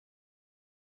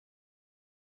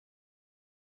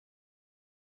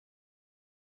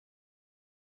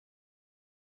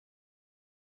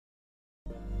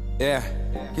Yeah,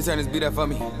 can you turn this beat up for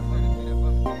me?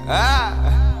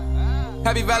 Ah,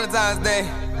 happy Valentines Day.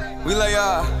 We love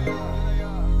y'all.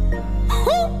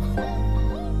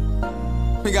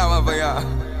 We got one for y'all.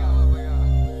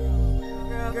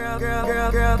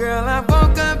 Girl, I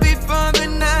woke up before the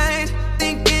night,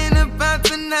 thinking about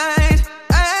tonight.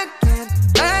 I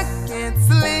can't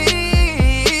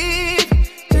sleep.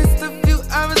 Just a few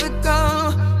hours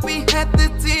ago, we had the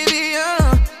TV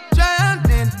on,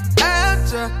 drowning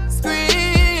out your scream.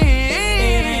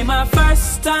 It ain't my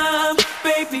first time,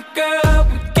 baby girl,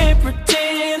 we can't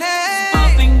pretend. Hey,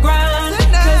 Bump and grind,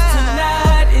 cause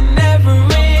tonight it never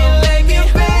ends. let me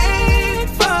beg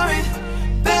for it,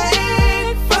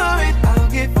 beg for it. I'll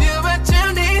give you what you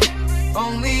need,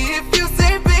 only if you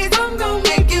say please. I'm gonna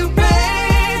make you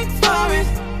beg for it,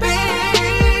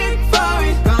 beg for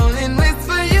it. Calling lists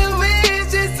for you,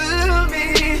 wishes to me.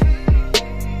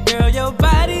 Girl, your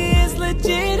body is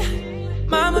legit.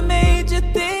 Mama made you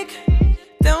thick.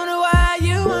 Don't know why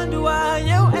you wonder why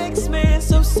your ex-man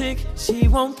so sick. She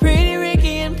want pretty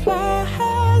Ricky and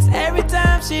plies every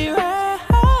time she rides.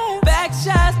 Back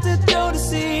shots to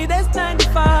jodeci, that's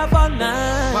 95 all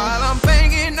night. While I'm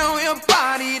banging on your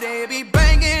body, they be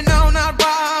banging on our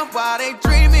bar. While they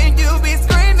dreaming, you be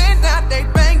screaming out, they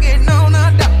banging on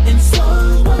our door. In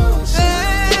slow motion.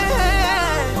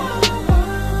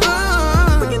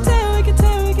 We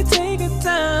can take our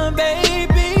time,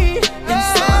 baby. In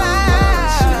slow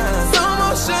motion. Slow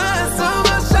motion, slow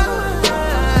motion.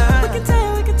 We can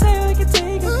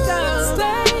take our time.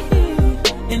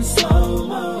 Stay in slow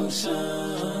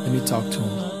motion. Let me talk to him.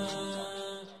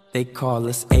 They call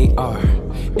us ARMONANDTREY.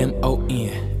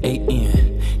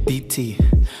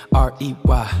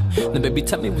 Now baby,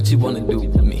 tell me what you wanna do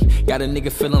with me. Got a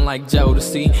nigga feeling like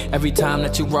jodeci. Every time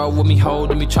that you roll with me,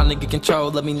 holding me, trying to get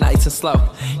control of me nice and slow.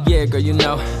 Yeah, girl, you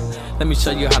know. Let me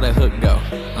show you how the hook go.